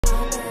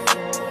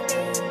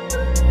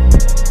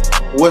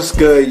What's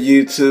good,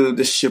 YouTube?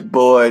 This your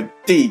boy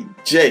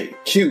DJ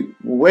Q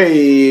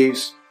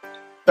Waves,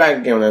 back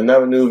again with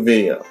another new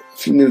video.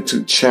 If you're new to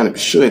the channel, be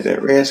sure to hit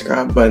that red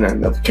subscribe button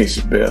and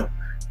notification bell.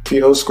 If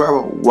you're a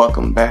subscriber,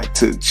 welcome back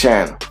to the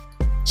channel.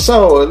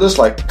 So it looks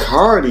like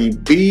Cardi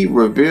B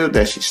revealed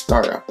that she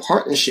started a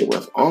partnership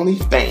with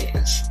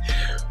OnlyFans,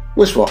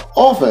 which will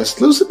offer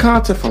exclusive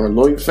content from her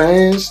loyal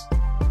fans.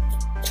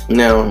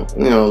 Now,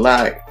 a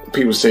lot of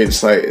people say the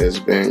site has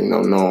been,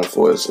 known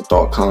for its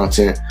adult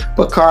content,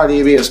 but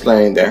Cardi B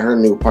explained that her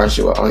new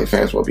partnership with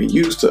OnlyFans will be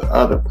used to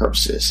other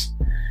purposes.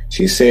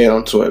 She said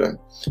on Twitter,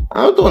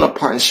 "I'm doing a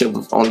partnership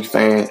with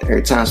OnlyFans.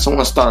 Every time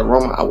someone starts a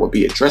rumor, I will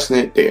be addressing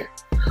it there.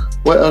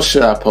 What else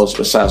should I post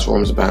besides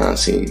rumors behind the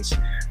scenes?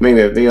 Maybe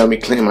a video of me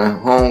cleaning my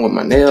home with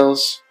my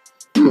nails?"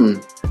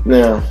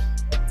 Now,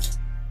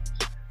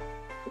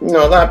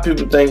 a lot of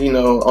people think,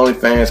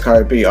 OnlyFans,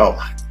 Cardi B, oh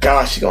my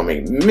gosh, she's gonna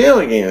make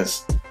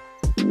millions.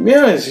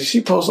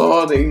 She posts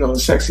all the,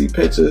 sexy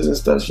pictures and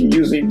stuff she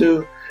usually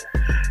do.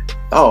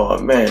 Oh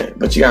man,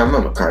 but you gotta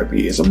remember, Cardi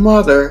B is a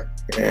mother,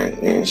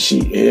 and she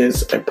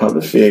is a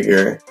public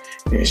figure,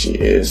 and she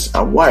is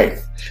a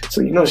wife.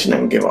 So she's not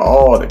gonna give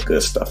all the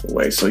good stuff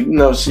away. So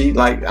she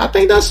I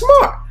think that's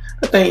smart.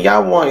 I think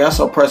y'all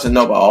so pressed to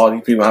know about all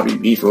these people I be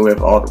beefing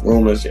with, all the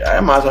rumors. I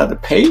might as well have to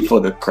pay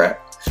for the crap.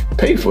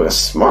 Pay for it.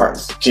 Smart,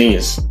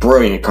 genius,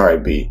 brilliant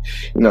Cardi B.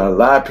 A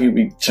lot of people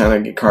be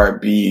trying to get Cardi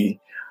B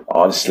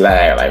all the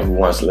slag, like who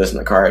wants to listen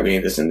to Cardi B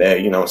and this and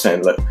that. You know what I'm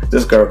saying? Look,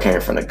 this girl came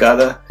from the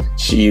gutter.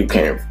 She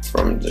came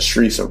from the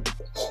streets of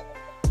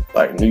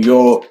New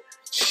York.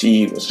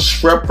 She was a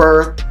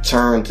stripper,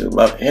 turned to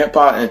love hip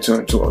hop, and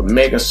turned into a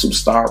mega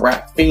superstar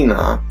rap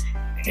phenom.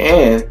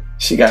 And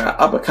she got an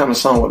up and coming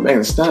song with Megan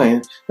Thee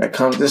Stallion that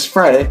comes this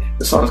Friday.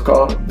 The song is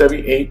called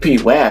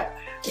WAP, WAP.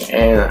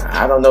 And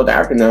I don't know the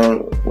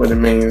acronym, what it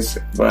means,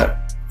 but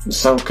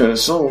some could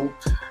assume.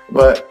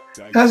 But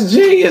that's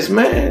genius,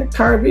 man.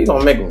 Cardi B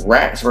gonna make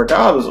racks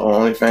regardless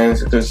on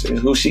OnlyFans because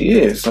it's who she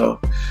is. So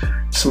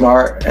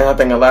smart. And I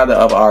think a lot of the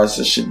other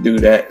artists should do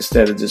that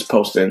instead of just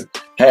posting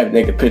half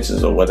naked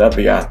pictures or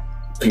whatever y'all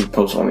people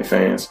post on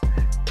OnlyFans.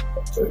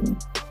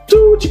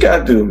 Do what you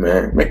gotta do,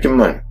 man. Make your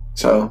money.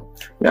 So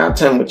y'all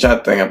tell me what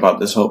y'all think about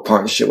this whole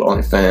partnership with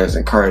OnlyFans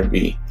and Cardi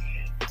B.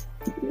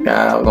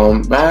 Y'all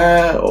gonna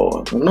buy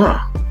or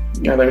nah?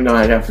 Y'all let me know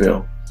how y'all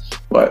feel.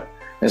 But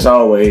as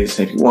always,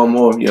 if you want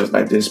more videos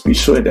like this, be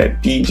sure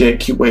that DJ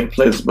Q Wave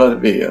plays this other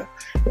video.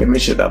 And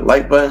make sure that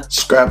like button,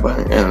 subscribe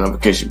button, and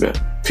notification bell.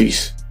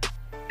 Peace.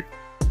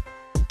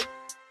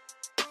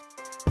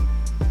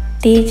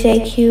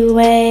 DJ Q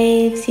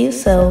Waves, you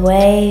so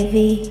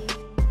wavy.